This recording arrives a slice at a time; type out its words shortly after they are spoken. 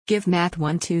Give Math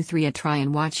 123 a try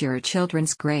and watch your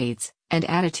children's grades and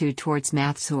attitude towards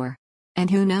math soar.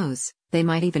 And who knows, they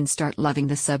might even start loving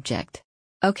the subject.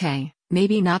 Okay,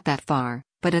 maybe not that far,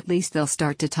 but at least they'll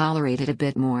start to tolerate it a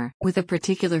bit more. With a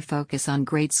particular focus on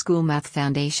grade school math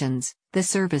foundations, the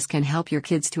service can help your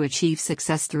kids to achieve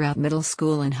success throughout middle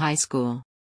school and high school.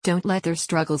 Don't let their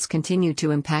struggles continue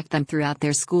to impact them throughout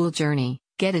their school journey.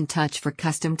 Get in touch for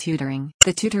custom tutoring.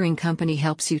 The tutoring company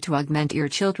helps you to augment your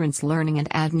children's learning and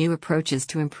add new approaches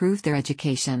to improve their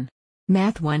education.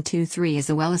 Math 123 is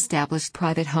a well-established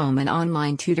private home and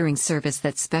online tutoring service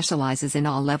that specializes in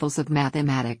all levels of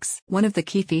mathematics. One of the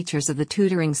key features of the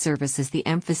tutoring service is the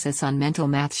emphasis on mental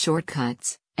math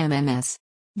shortcuts, MMS.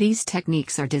 These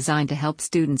techniques are designed to help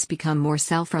students become more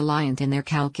self-reliant in their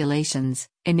calculations,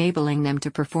 enabling them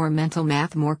to perform mental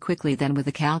math more quickly than with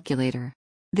a calculator.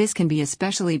 This can be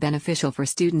especially beneficial for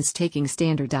students taking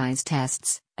standardized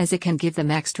tests, as it can give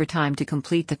them extra time to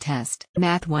complete the test.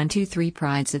 Math 123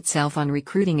 prides itself on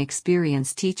recruiting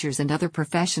experienced teachers and other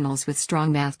professionals with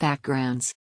strong math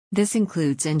backgrounds. This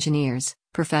includes engineers,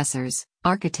 professors,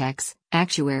 architects,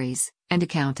 actuaries, and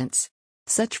accountants.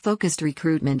 Such focused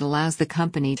recruitment allows the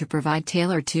company to provide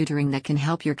tailored tutoring that can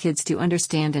help your kids to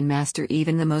understand and master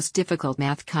even the most difficult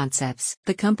math concepts.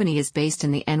 The company is based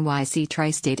in the NYC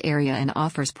tri-state area and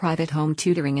offers private home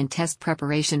tutoring and test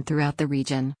preparation throughout the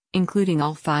region, including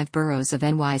all 5 boroughs of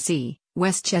NYC,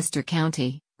 Westchester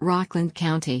County, Rockland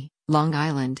County, Long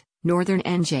Island, Northern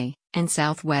NJ, and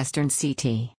Southwestern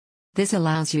CT. This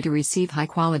allows you to receive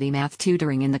high-quality math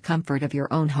tutoring in the comfort of your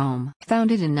own home.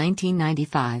 Founded in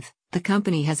 1995. The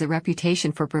company has a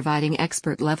reputation for providing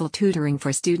expert-level tutoring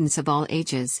for students of all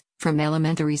ages, from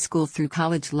elementary school through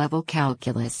college-level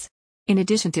calculus. In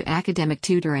addition to academic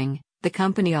tutoring, the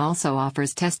company also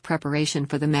offers test preparation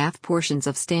for the math portions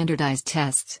of standardized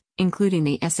tests, including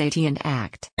the SAT and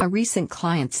ACT. A recent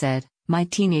client said, "My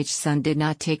teenage son did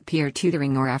not take peer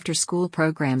tutoring or after-school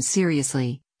programs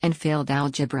seriously, and failed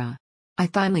algebra. I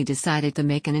finally decided to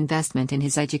make an investment in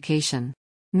his education."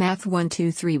 Math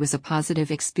 123 was a positive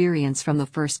experience from the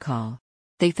first call.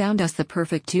 They found us the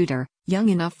perfect tutor, young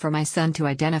enough for my son to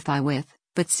identify with,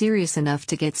 but serious enough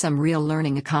to get some real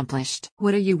learning accomplished.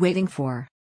 What are you waiting for?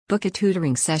 Book a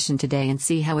tutoring session today and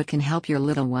see how it can help your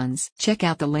little ones. Check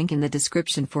out the link in the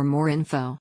description for more info.